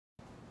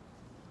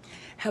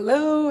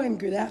Hello and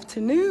good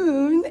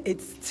afternoon.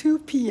 It's 2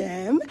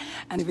 p.m.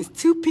 and if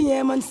it's 2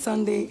 p.m. on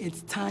Sunday,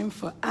 it's time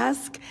for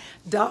Ask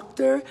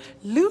Dr.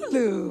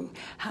 Lulu.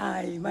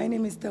 Hi, my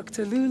name is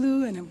Dr.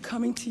 Lulu and I'm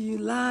coming to you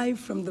live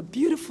from the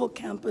beautiful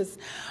campus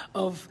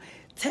of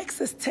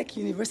Texas Tech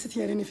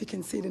University. I don't know if you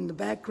can see it in the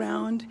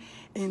background,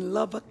 in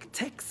Lubbock,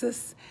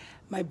 Texas.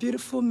 My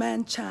beautiful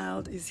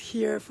man-child is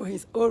here for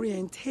his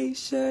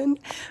orientation.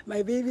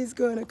 My baby's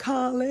going to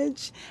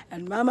college,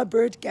 and Mama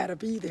Bird gotta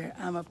be there.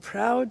 I'm a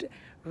proud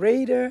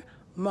Raider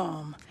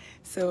mom.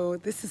 So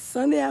this is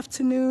Sunday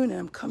afternoon, and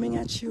I'm coming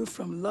at you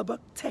from Lubbock,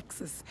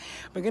 Texas.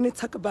 We're going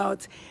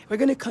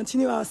to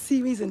continue our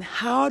series on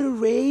how to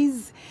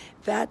raise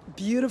that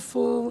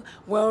beautiful,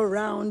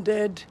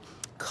 well-rounded,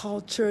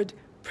 cultured,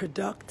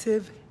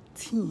 productive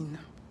teen.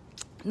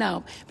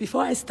 Now,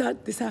 before I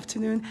start this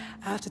afternoon,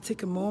 I have to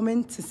take a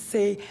moment to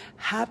say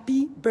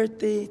happy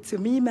birthday to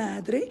mi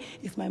madre.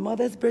 It's my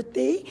mother's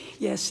birthday.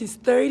 Yes, she's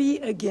 30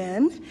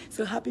 again.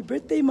 So happy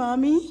birthday,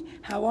 Mommy.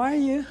 How are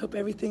you? Hope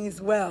everything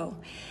is well.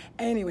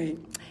 Anyway,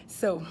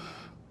 so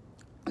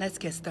let's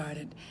get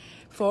started.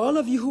 For all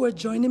of you who are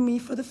joining me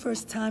for the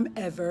first time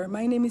ever,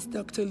 my name is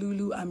Dr.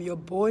 Lulu. I'm your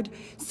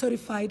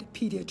board-certified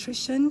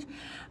pediatrician.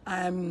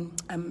 I'm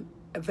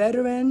a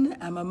veteran,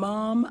 I'm a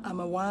mom,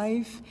 I'm a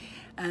wife,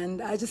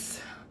 and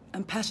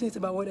I'm passionate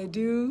about what I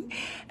do.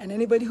 And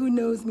anybody who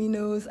knows me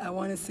knows I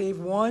want to save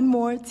one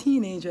more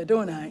teenager,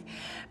 don't I?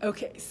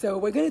 Okay, so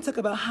we're going to talk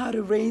about how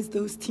to raise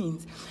those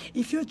teens.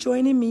 If you're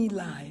joining me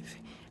live,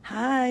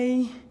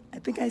 hi, I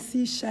think I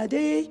see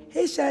Sade.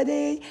 Hey,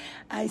 Sade.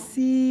 I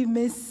see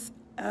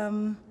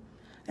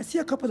I see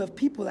a couple of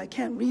people. I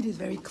can't read it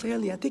very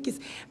clearly. I think it's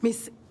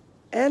Miss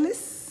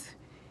Ellis,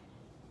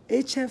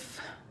 HF.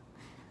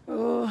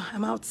 Oh,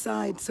 I'm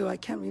outside, so I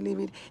can't really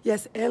read.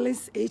 Yes,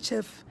 Ellis,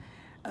 HF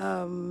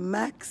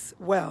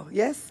Maxwell.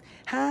 Yes?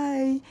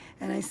 Hi.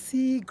 And I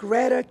see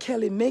Greta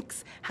Kelly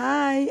Mix.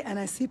 Hi. And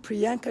I see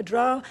Priyanka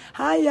Draw.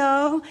 Hi,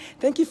 y'all.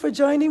 Thank you for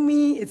joining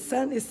me. It's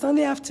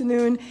Sunday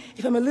afternoon.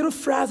 If I'm a little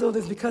frazzled,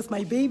 it's because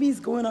my baby's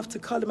going off to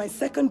college. My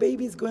second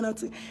baby is going off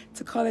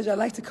to college. I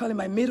like to call him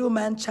my middle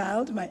man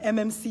child, my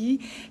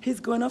MMC. He's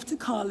going off to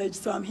college,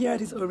 so I'm here at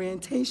his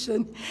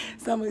orientation.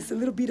 So it's a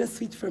little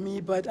bittersweet for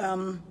me, but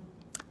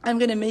I'm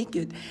going to make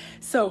it.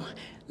 So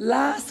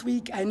last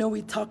week, I know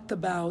we talked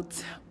about,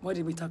 what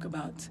did we talk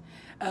about?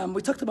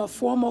 We talked about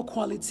 4 more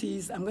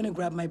qualities. I'm going to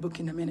grab my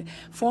book in a minute.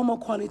 4 more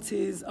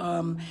qualities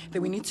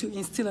that we need to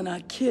instill in our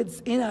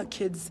kids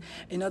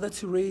in order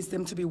to raise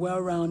them to be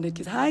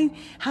well-rounded. Hi,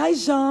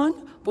 Jean.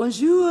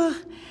 Bonjour.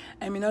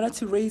 In order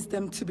to raise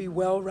them to be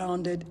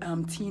well-rounded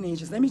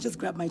teenagers. Let me just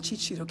grab my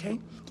cheat sheet, okay?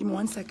 Give me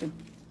 1 second.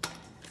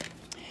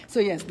 So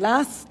yes,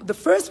 the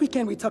first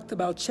weekend we talked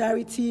about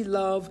charity,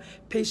 love,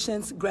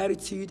 patience,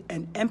 gratitude,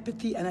 and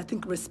empathy, and I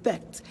think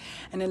respect.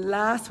 And then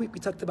last week we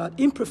talked about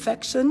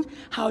imperfection,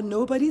 how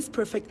nobody's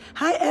perfect.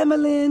 Hi,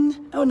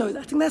 Emmeline. Oh no,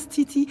 I think that's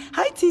Titi.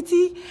 Hi,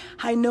 Titi.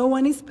 How no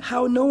one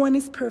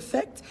is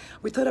perfect.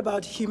 We thought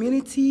about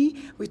humility.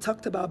 We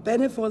talked about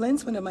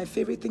benevolence, one of my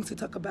favorite things to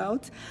talk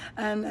about.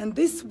 And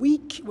this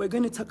week we're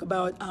going to talk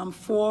about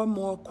 4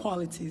 more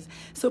qualities.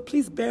 So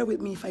please bear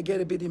with me if I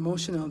get a bit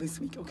emotional this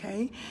week,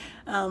 okay?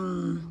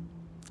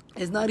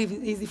 It's not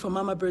even easy for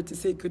Mama Bird to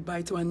say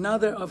goodbye to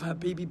another of her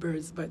baby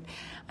birds, but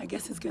I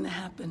guess it's going to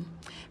happen.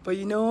 But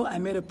you know, I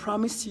made a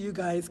promise to you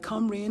guys,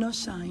 come rain or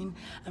shine,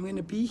 I'm going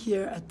to be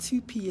here at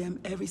 2 p.m.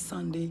 every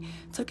Sunday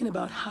talking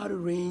about how to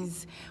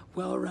raise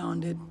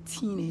well-rounded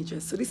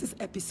teenagers. So this is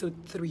episode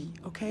 3,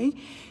 okay?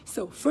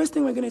 So first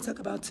thing we're going to talk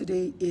about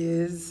today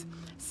is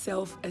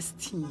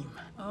self-esteem.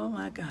 Oh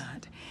my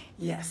God.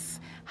 Yes.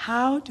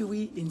 How do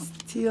we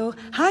instill?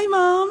 Hi,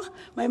 Mom.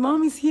 My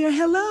mom is here.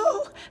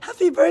 Hello.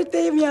 Happy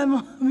birthday, mi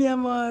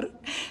amor.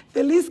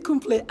 Feliz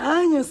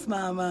cumpleaños,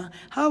 Mama.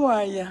 How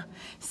are you?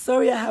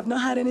 Sorry, I have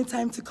not had any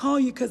time to call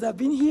you because I've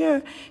been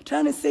here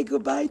trying to say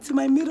goodbye to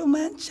my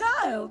middleman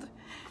child.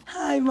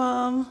 Hi,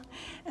 Mom.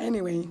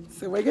 Anyway,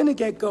 so we're going to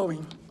get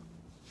going.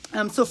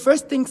 So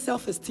first thing,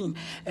 self-esteem.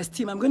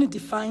 I'm going to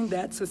define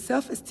that. So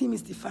self-esteem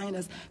is defined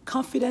as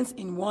confidence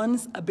in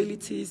one's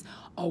abilities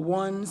or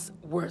one's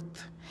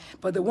worth.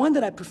 But the one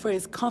that I prefer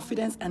is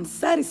confidence and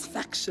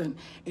satisfaction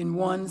in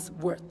one's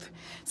worth.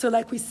 So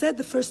like we said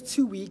the first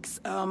 2 weeks,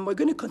 we're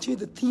going to continue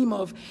the theme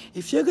of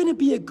if you're going to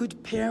be a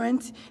good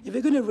parent, if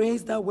you're going to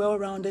raise that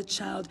well-rounded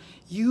child,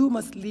 you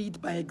must lead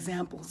by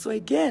example. So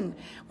again,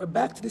 we're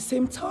back to the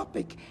same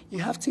topic. You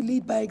have to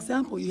lead by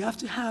example. You have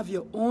to have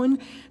your own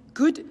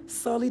good,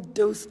 solid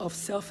dose of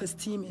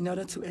self-esteem in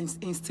order to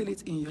instill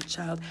it in your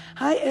child.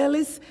 Hi,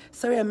 Ellis.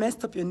 Sorry, I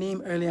messed up your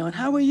name earlier on.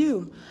 How are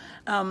you?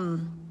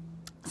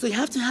 So you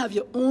have to have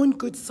your own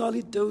good,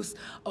 solid dose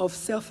of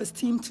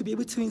self-esteem to be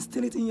able to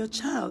instill it in your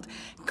child.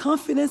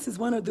 Confidence is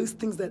one of those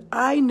things that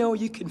I know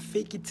you can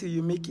fake it till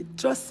you make it.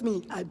 Trust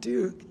me, I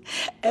do.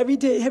 Every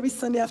day, every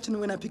Sunday afternoon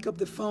when I pick up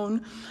the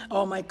phone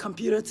or my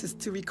computer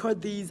to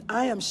record these,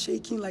 I am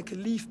shaking like a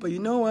leaf. But you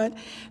know what?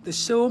 The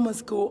show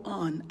must go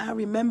on. I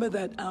remember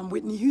that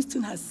Whitney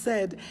Houston has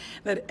said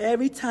that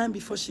every time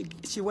before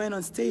she went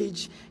on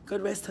stage,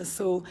 God rest her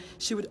soul,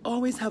 she would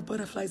always have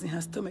butterflies in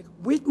her stomach.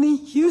 Whitney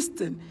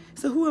Houston.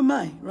 So who am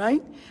I,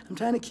 right? I'm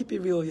trying to keep it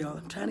real, y'all.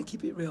 I'm trying to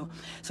keep it real.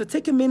 So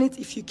take a minute,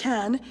 if you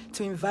can,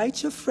 to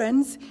invite your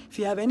friends. If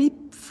you have any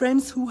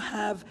friends who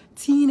have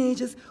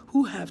teenagers,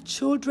 who have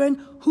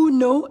children, who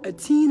know a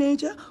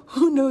teenager,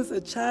 who knows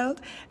a child,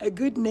 a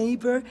good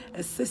neighbor,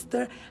 a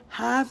sister,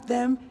 have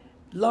them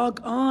log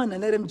on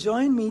and let them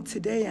join me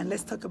today, and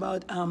let's talk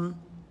about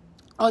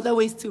other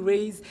ways to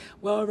raise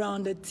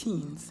well-rounded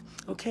teens,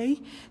 okay?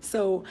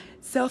 So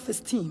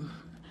self-esteem.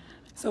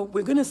 So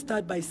we're going to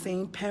start by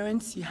saying,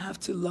 parents, you have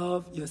to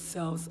love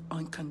yourselves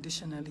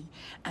unconditionally,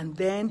 and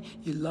then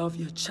you love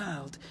your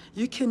child.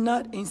 You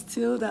cannot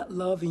instill that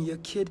love in your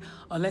kid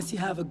unless you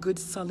have a good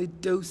solid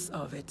dose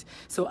of it.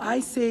 So I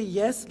say,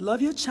 yes, love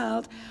your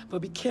child,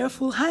 but be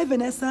careful. Hi,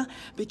 Vanessa.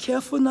 Be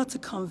careful not to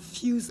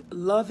confuse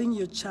loving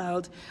your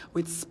child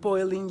with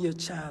spoiling your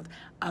child.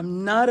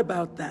 I'm not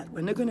about that.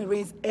 We're not going to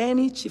raise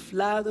any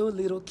chiflado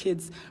little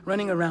kids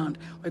running around.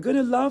 We're going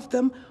to love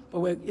them,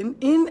 but we're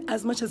in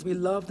as much as we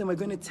love them, we're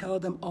going to tell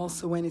them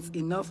also when it's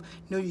enough.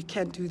 No, you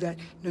can't do that.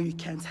 No, you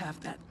can't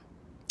have that.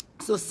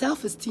 So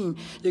self-esteem,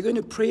 you're going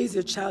to praise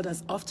your child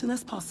as often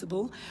as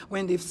possible.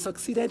 When they've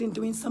succeeded in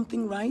doing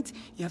something right,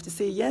 you have to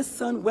say, yes,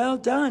 son, well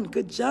done,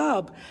 good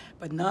job.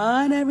 But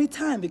not every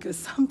time, because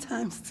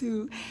sometimes,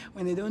 too,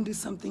 when they don't do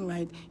something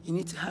right, you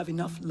need to have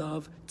enough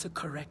love to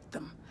correct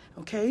them,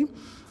 okay?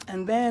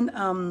 And then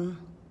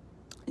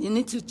you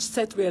need to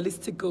set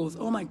realistic goals.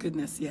 Oh, my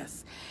goodness,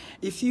 yes.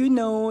 If you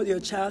know your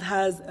child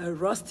has a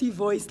rusty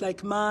voice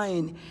like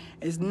mine,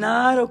 it's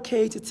not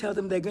okay to tell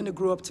them they're going to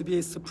grow up to be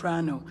a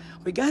soprano.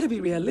 We got to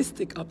be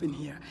realistic up in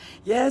here.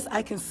 Yes,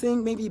 I can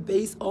sing maybe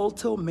bass,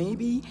 alto,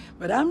 maybe,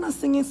 but I'm not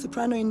singing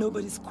soprano in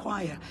nobody's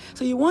choir.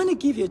 So you want to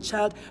give your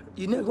child,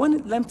 you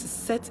want them to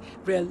set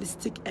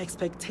realistic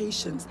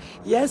expectations.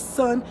 Yes,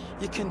 son,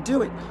 you can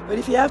do it. But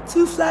if you have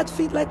 2 flat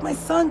feet like my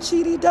son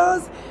Chidi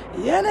does,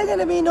 you're not going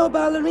to be no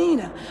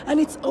ballerina. And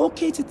it's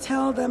okay to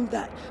tell them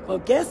that. Well,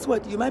 guess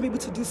what? You might be able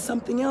to do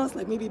something else,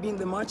 like maybe be in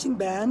the marching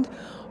band,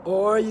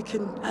 or you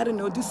can, I don't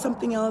know, do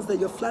something else that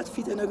your flat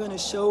feet are not going to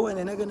show and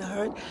they're not going to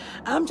hurt.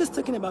 I'm just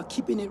talking about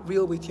keeping it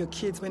real with your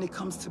kids when it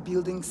comes to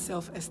building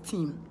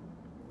self-esteem.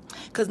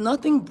 Because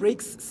nothing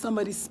breaks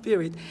somebody's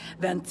spirit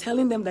than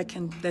telling them that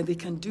they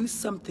can do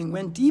something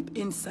when deep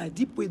inside,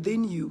 deep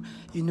within you,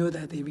 you know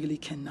that they really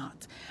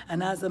cannot.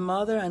 And as a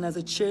mother and as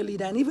a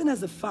cheerleader, and even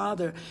as a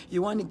father,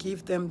 you want to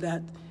give them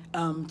that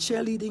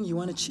cheerleading, you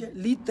want to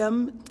lead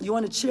them, you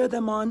want to cheer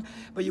them on,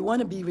 but you want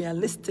to be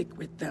realistic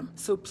with them.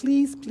 So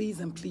please, please,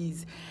 and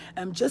please,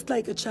 just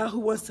like a child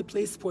who wants to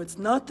play sports,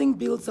 nothing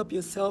builds up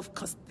your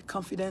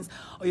self-confidence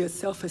or your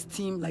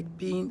self-esteem like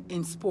being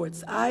in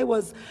sports. I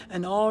was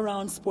an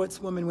all-round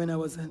sportswoman when I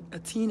was a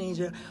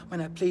teenager, when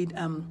I played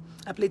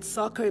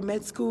soccer in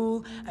med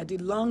school, I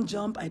did long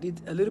jump, I did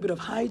a little bit of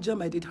high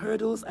jump, I did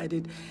hurdles, I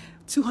did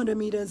 200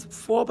 meters,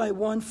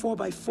 4x1,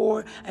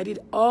 4x4. I did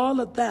all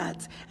of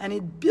that, and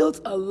it built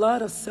a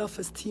lot of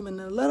self-esteem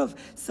and a lot of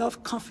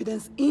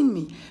self-confidence in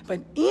me. But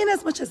in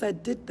as much as I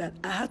did that,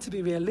 I had to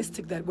be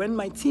realistic that when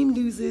my team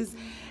loses,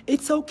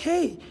 it's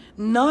okay.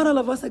 Not all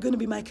of us are going to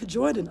be Michael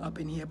Jordan up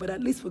in here, but at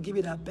least we'll give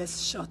it our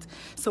best shot.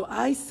 So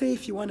I say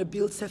if you want to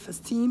build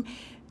self-esteem,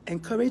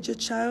 encourage your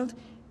child,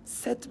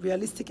 set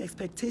realistic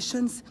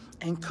expectations,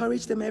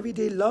 encourage them every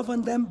day, love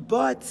on them,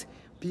 but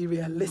be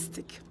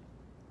realistic.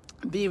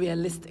 Be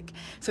realistic.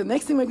 So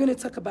next thing we're going to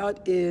talk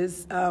about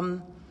is,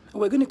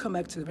 we're going to come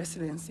back to the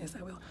resilience, yes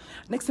I will.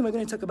 Next thing we're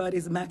going to talk about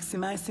is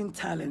maximizing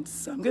talents.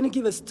 So I'm going to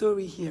give a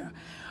story here.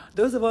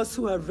 Those of us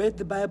who have read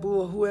the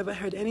Bible or whoever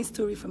heard any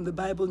story from the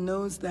Bible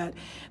knows that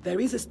there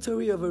is a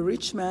story of a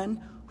rich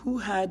man who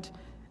had,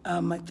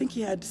 I think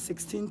he had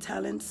 16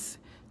 talents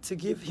to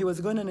give. He was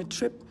going on a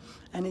trip,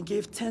 and he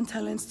gave 10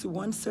 talents to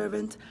one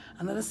servant,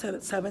 another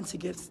servant he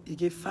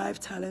gave 5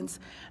 talents,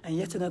 and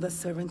yet another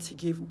servant he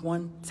gave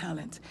 1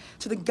 talent.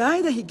 To the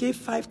guy that he gave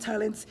 5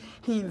 talents,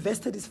 he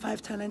invested his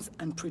 5 talents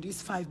and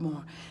produced 5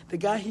 more. The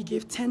guy he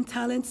gave 10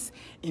 talents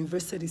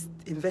invested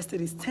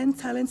his 10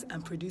 talents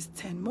and produced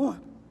 10 more.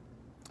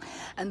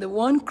 And the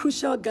one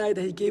crucial guy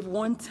that he gave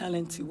 1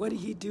 talent to, what did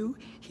he do?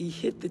 He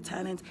hid the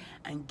talent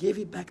and gave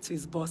it back to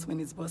his boss when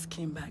his boss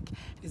came back.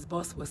 His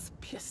boss was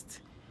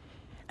pissed.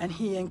 And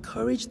he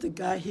encouraged the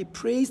guy, he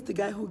praised the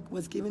guy who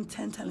was given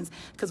 10 talents,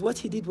 because what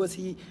he did was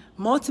he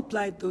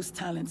multiplied those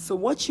talents. So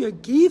what you're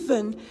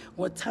given,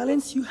 what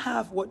talents you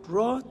have, what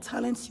raw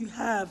talents you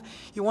have,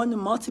 you want to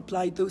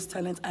multiply those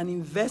talents and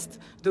invest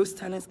those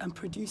talents and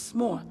produce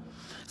more.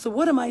 So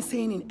what am I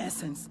saying in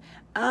essence?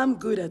 I'm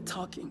good at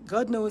talking.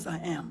 God knows I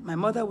am. My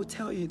mother would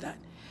tell you that.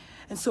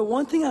 And so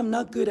one thing I'm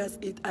not good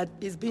at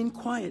is being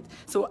quiet.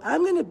 So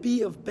I'm going to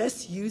be of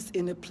best use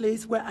in a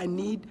place where I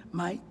need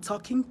my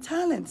talking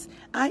talents,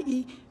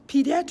 i.e.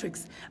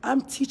 Pediatrics.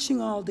 I'm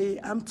teaching all day.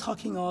 I'm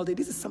talking all day.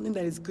 This is something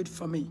that is good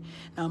for me.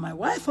 Now, my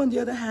wife, on the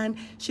other hand,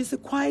 she's a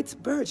quiet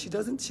bird.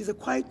 She's a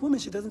quiet woman.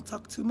 She doesn't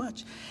talk too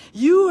much.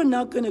 You are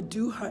not going to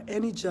do her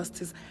any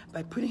justice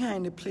by putting her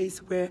in a place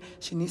where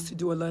she needs to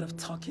do a lot of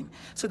talking.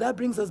 So that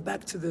brings us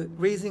back to the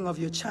raising of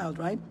your child,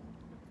 right?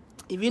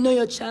 If you know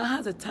your child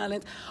has a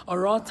talent, a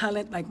raw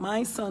talent like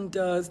my son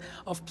does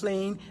of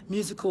playing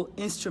musical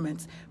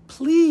instruments,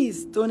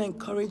 please don't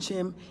encourage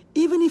him,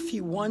 even if he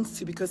wants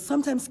to, because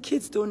sometimes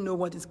kids don't know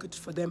what is good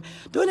for them.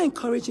 Don't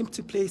encourage him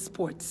to play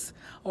sports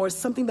or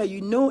something that you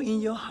know in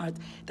your heart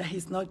that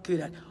he's not good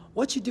at.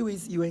 What you do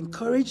is you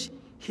encourage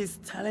his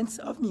talents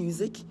of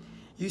music,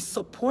 you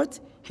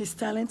support his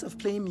talent of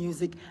playing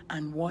music,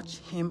 and watch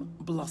him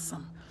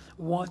blossom.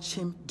 Watch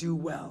him do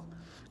well.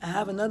 I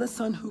have another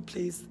son who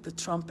plays the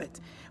trumpet.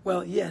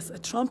 Well, yes, a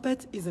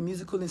trumpet is a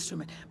musical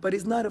instrument, but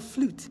it's not a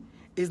flute.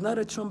 It's not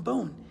a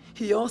trombone.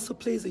 He also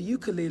plays a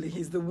ukulele.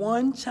 He's the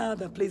one child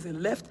that plays a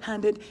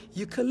left-handed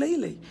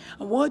ukulele.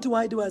 And what do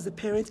I do as a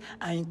parent?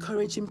 I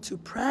encourage him to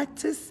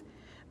practice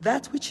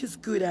that which he's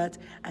good at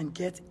and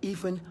get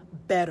even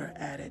better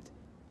at it.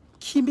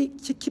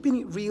 Keeping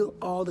it real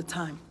all the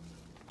time.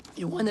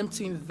 You want them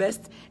to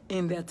invest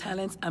in their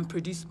talents and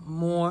produce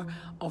more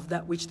of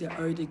that which they're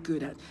already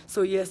good at.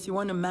 So yes, you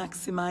want to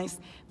maximize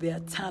their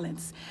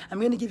talents. I'm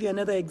going to give you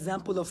another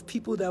example of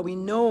people that we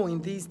know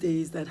in these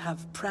days that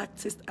have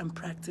practiced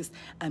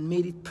and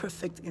made it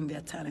perfect in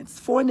their talents.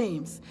 4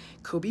 names: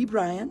 Kobe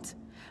Bryant,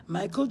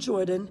 Michael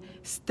Jordan,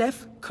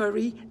 Steph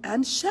Curry,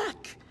 and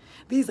Shaq.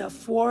 These are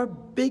 4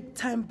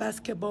 big-time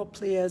basketball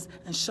players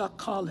and shot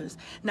callers.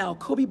 Now,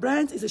 Kobe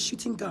Bryant is a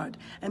shooting guard.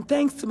 And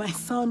thanks to my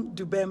son,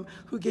 Dubem,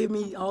 who gave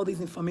me all this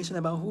information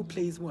about who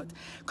plays what.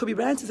 Kobe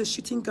Bryant is a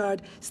shooting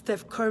guard.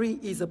 Steph Curry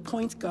is a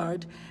point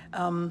guard.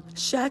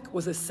 Shaq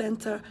was a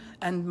center.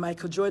 And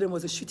Michael Jordan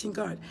was a shooting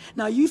guard.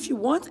 Now, if you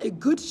want a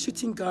good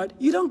shooting guard,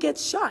 you don't get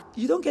Shaq.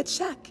 You don't get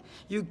Shaq.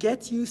 You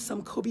get you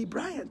some Kobe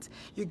Bryant.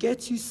 You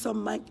get you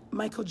some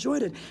Michael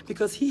Jordan,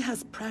 because he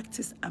has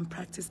practiced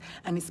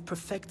and is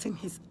perfecting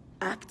his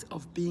act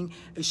of being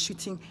a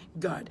shooting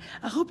guard.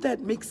 I hope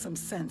that makes some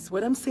sense.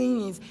 What I'm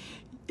saying is,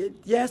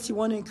 yes, you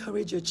want to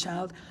encourage your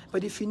child,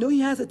 but if you know he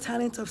has a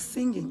talent of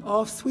singing, or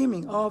of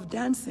swimming, or of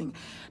dancing,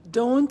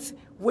 don't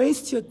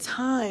waste your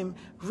time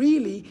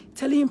really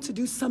telling him to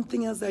do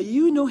something else that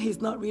you know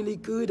he's not really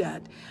good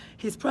at.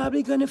 He's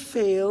probably going to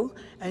fail,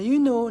 and you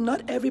know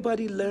not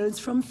everybody learns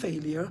from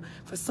failure.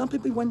 For some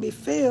people, when they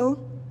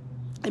fail,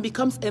 it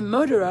becomes a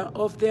murderer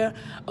of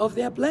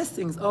their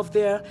blessings, of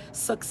their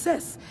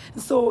success.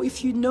 And so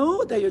if you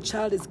know that your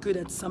child is good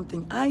at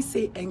something, I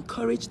say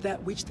encourage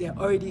that which they're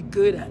already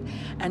good at.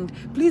 And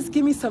please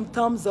give me some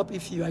thumbs up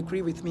if you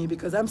agree with me,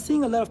 because I'm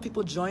seeing a lot of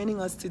people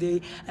joining us today.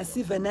 I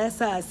see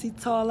Vanessa, I see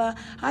Tola.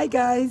 Hi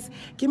guys,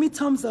 give me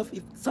thumbs up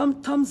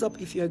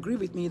if you agree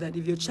with me that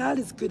if your child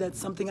is good at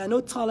something. I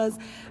know Tola's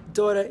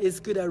daughter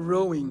is good at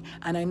rowing,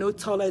 and I know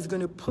Tola is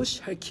going to push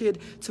her kid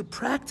to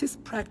practice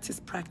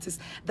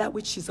that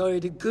which she's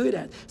already good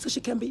at, so she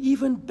can be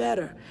even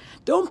better.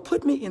 Don't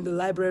put me in the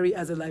library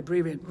as a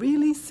librarian.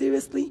 Really?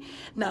 Seriously?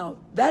 Now,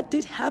 that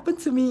did happen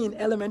to me in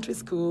elementary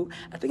school.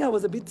 I think I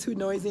was a bit too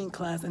noisy in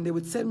class, and they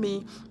would send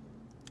me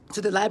to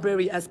the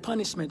library as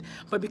punishment.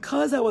 But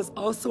because I was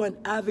also an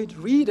avid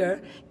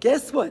reader,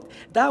 guess what?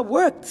 That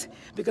worked,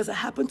 because I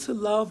happen to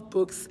love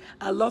books.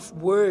 I love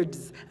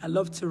words. I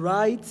love to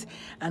write,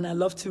 and I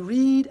love to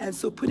read. And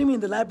so putting me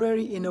in the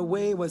library in a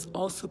way was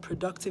also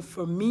productive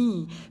for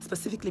me,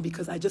 specifically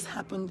because I just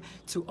happened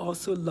to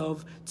also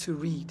love to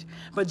read.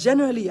 But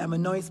generally, I'm a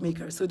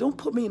noisemaker, so don't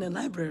put me in a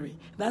library.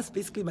 That's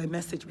basically my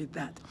message with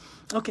that.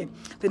 Okay,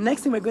 the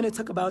next thing we're going to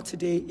talk about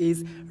today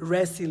is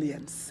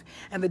resilience.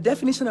 And the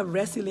definition of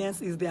resilience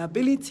is the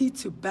ability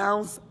to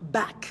bounce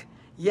back.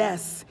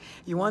 Yes,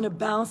 you want to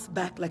bounce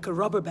back like a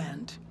rubber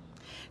band.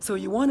 So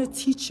you want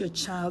to teach your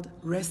child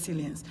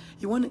resilience.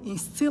 You want to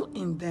instill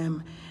in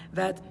them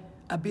that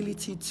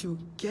ability to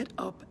get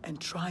up and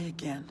try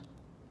again.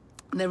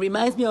 And it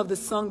reminds me of the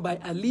song by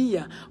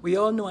Aaliyah. We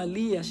all know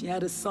Aaliyah. She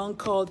had a song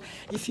called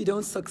If You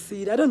Don't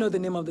Succeed. I don't know the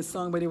name of the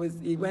song, but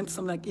it went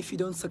something like, if you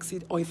don't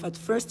succeed, or if at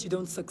first you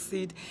don't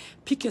succeed,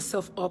 pick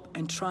yourself up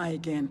and try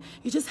again.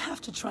 You just have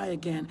to try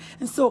again.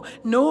 And so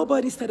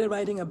nobody started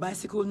riding a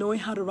bicycle knowing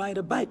how to ride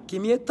a bike. Give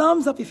me a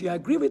thumbs up if you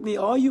agree with me,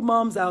 all you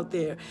moms out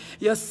there.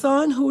 Your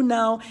son who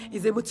now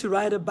is able to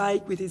ride a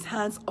bike with his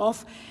hands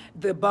off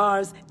the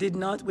bars did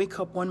not wake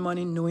up one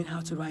morning knowing how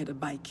to ride a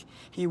bike.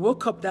 He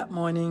woke up that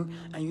morning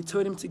and you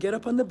told him to get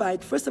up on the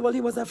bike. First of all,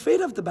 he was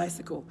afraid of the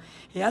bicycle.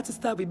 He had to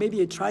start with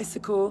maybe a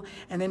tricycle,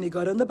 and then he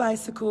got on the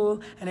bicycle,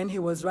 and then he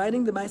was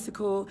riding the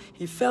bicycle.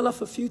 He fell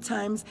off a few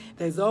times.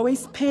 There's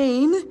always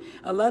pain.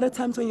 A lot of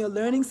times when you're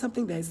learning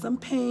something, there's some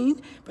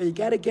pain, but you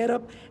got to get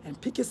up and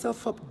pick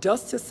yourself up,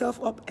 dust yourself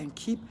up, and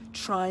keep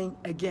trying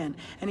again.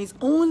 And he's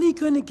only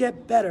going to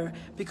get better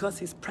because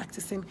he's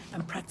practicing,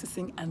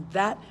 and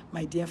that,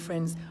 my dear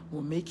friends,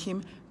 will make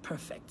him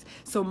perfect.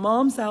 So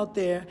moms out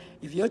there,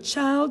 if your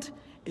child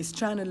is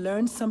trying to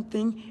learn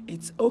something,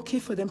 it's okay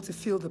for them to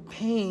feel the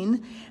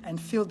pain and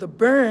feel the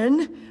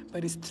burn,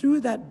 but it's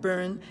through that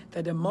burn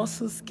that the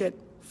muscles get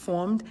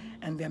formed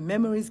and their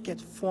memories get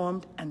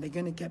formed, and they're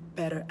going to get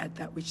better at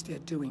that which they're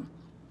doing.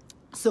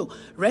 So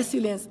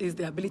resilience is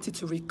the ability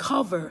to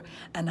recover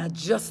and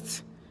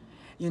adjust.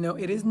 You know,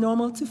 it is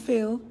normal to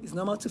fail. It's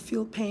normal to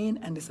feel pain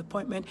and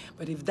disappointment.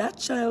 But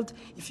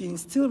if you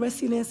instill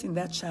resilience in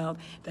that child,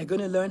 they're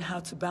going to learn how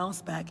to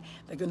bounce back.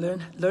 They're going to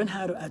learn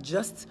how to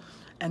adjust,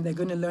 and they're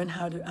going to learn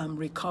how to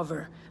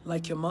recover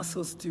like your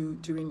muscles do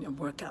during a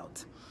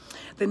workout.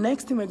 The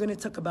next thing we're going to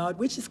talk about,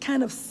 which is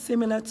kind of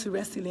similar to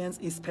resilience,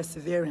 is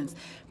perseverance.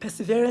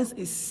 Perseverance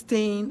is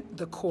staying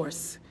the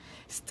course.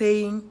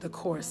 Staying the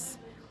course.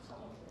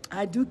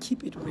 I do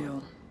keep it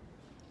real.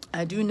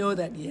 I do know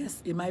that,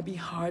 yes, it might be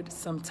hard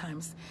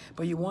sometimes,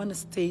 but you want to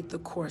stay the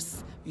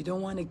course. You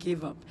don't want to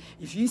give up.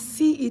 If you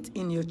see it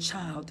in your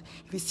child,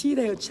 if you see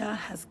that your child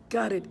has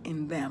got it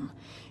in them,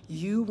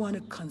 you want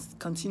to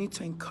continue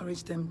to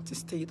encourage them to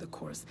stay the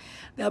course.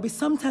 There'll be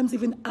sometimes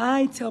even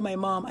I tell my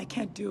mom, I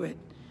can't do it.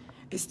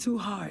 It's too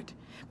hard.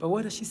 But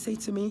what does she say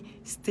to me?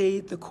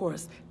 Stay the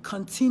course.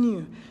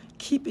 Continue.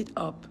 Keep it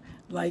up.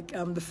 Like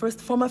the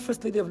former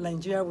First Lady of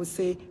Nigeria would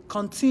say,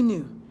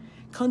 continue.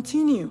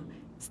 Continue.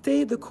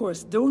 Stay the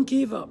course. Don't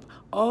give up.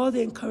 All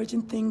the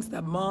encouraging things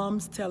that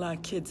moms tell our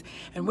kids.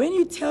 And when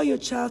you tell your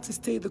child to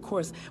stay the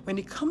course, when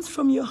it comes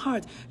from your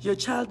heart, your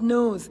child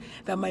knows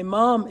that my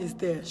mom is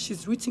there.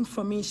 She's rooting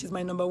for me. She's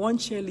my #1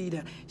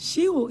 cheerleader.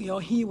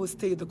 He will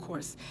stay the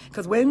course.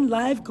 Because when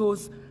life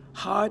goes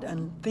hard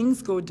and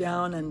things go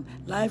down and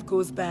life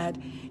goes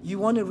bad, you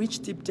want to reach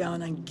deep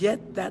down and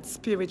get that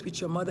spirit which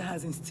your mother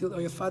has instilled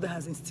or your father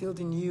has instilled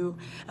in you.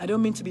 I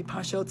don't mean to be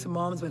partial to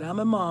moms, but I'm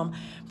a mom,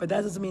 but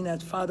that doesn't mean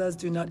that fathers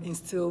do not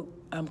instill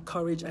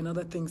courage and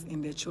other things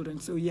in their children.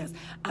 So yes,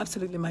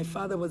 absolutely, my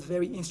father was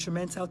very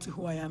instrumental to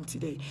who I am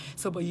today.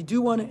 So, but you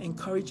do want to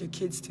encourage your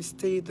kids to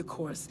stay the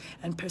course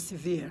and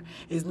persevere.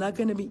 It's not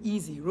going to be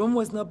easy. Rome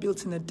was not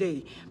built in a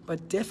day,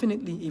 but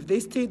definitely if they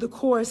stay the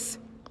course,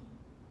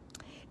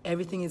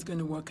 everything is going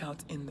to work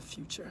out in the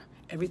future.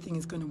 Everything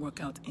is going to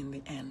work out in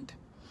the end.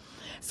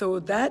 So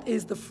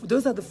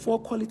those are the 4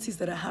 qualities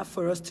that I have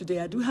for us today.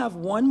 I do have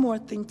one more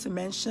thing to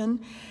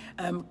mention.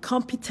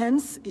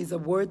 Competence is a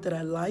word that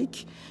I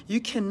like. You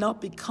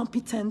cannot be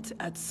competent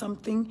at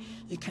something.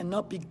 You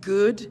cannot be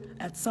good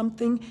at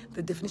something.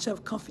 The definition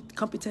of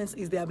competence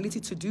is the ability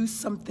to do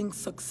something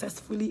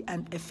successfully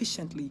and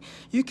efficiently.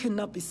 You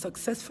cannot be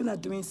successful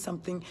at doing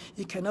something.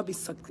 You cannot be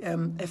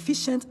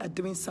efficient at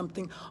doing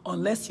something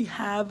unless you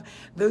have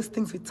those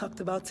things we talked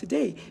about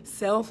today.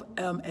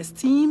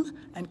 Self-esteem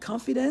and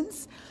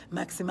confidence,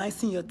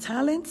 maximizing your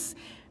talents,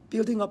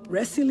 building up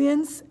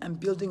resilience, and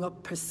building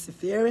up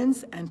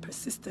perseverance and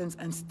persistence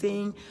and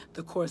staying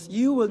the course.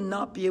 You will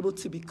not be able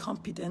to be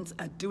competent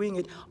at doing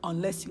it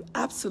unless you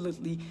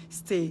absolutely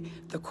stay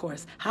the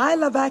course. Hi,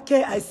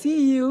 Lavake, I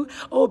see you.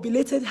 Oh,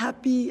 belated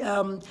happy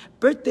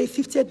birthday,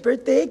 50th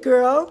birthday,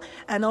 girl.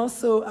 And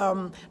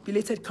also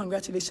belated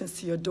congratulations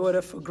to your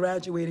daughter for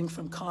graduating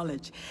from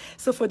college.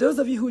 So for those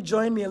of you who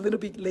joined me a little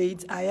bit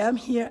late, I am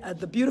here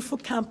at the beautiful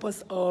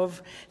campus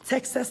of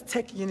Texas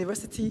Tech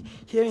University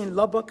here in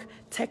Lubbock,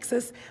 Texas.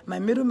 My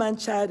middleman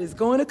child is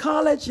going to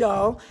college,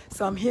 y'all.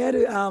 So I'm here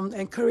to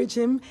encourage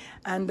him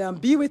and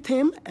be with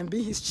him and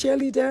be his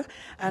cheerleader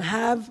and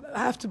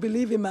have to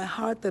believe in my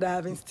heart that I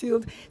have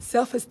instilled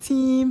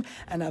self-esteem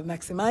and I've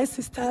maximized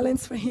his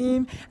talents for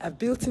him. I've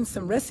built in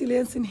some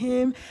resilience in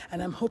him,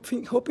 and I'm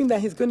hoping that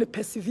he's going to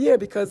persevere,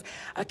 because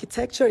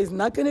architecture is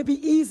not going to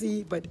be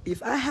easy, but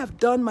if I have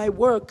done my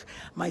work,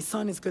 my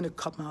son is going to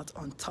come out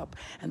on top.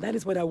 And that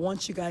is what I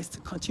want you guys to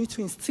continue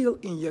to instill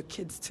in your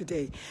kids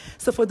today.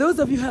 So for those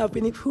of you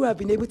who have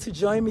been able to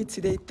join me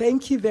today,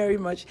 thank you very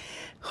much.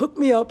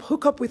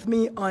 Hook up with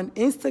me on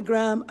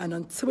Instagram and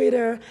on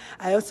Twitter.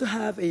 I also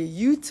have a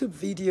YouTube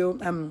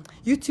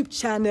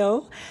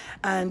channel,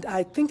 and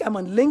I think I'm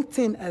on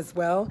LinkedIn as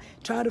well.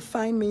 Try to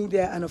find me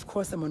there, and of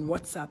course I'm on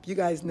WhatsApp. You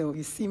guys know,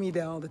 you see me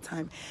there all the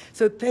time.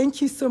 So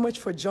thank you so much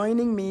for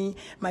joining me.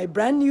 My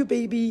brand new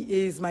baby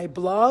is my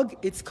blog.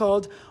 It's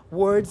called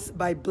Words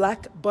by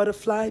Black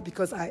Butterfly,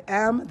 because I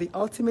am the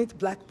ultimate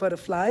black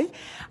butterfly.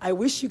 I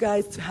wish you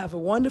guys to have a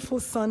wonderful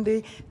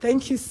Sunday.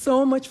 Thank you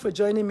so much for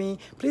joining me.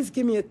 Please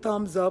give me a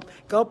thumbs up.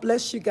 God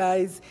bless you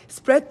guys.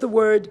 Spread the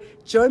word.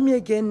 Join me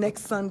again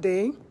next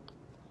Sunday.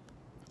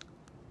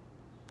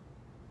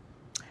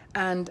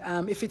 And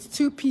if it's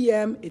 2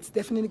 p.m., it's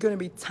definitely going to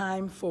be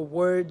time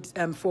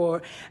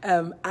for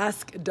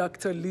Ask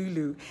Dr.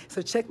 Lulu.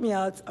 So check me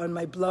out on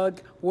my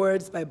blog,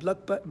 Words by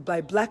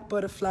Black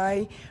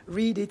Butterfly.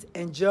 Read it,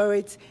 enjoy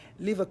it,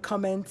 leave a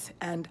comment,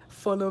 and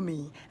follow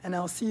me. And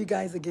I'll see you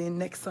guys again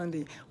next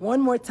Sunday.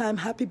 One more time,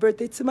 happy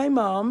birthday to my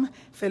mom.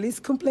 Feliz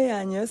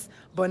cumpleaños,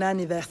 bon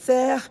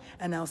anniversaire,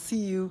 and I'll see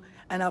you.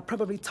 And I'll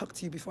probably talk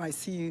to you before I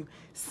see you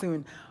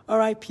soon. All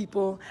right,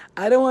 people.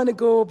 I don't want to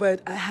go,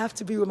 but I have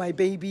to be with my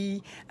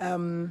baby.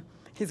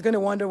 He's going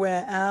to wonder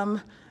where I am.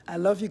 I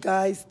love you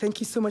guys. Thank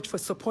you so much for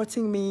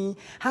supporting me.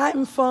 Hi,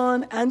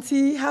 Mfon.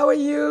 Auntie, how are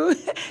you?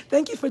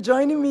 Thank you for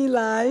joining me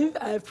live.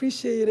 I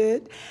appreciate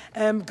it.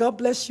 God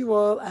bless you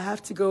all. I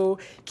have to go.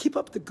 Keep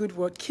up the good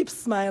work. Keep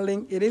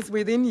smiling. It is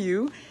within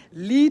you.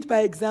 Lead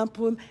by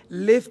example.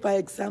 Live by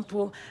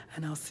example.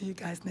 And I'll see you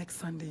guys next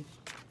Sunday.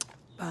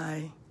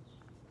 Bye.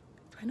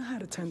 Do I know how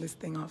to turn this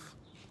thing off?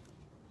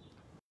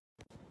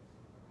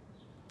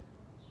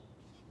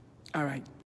 All right.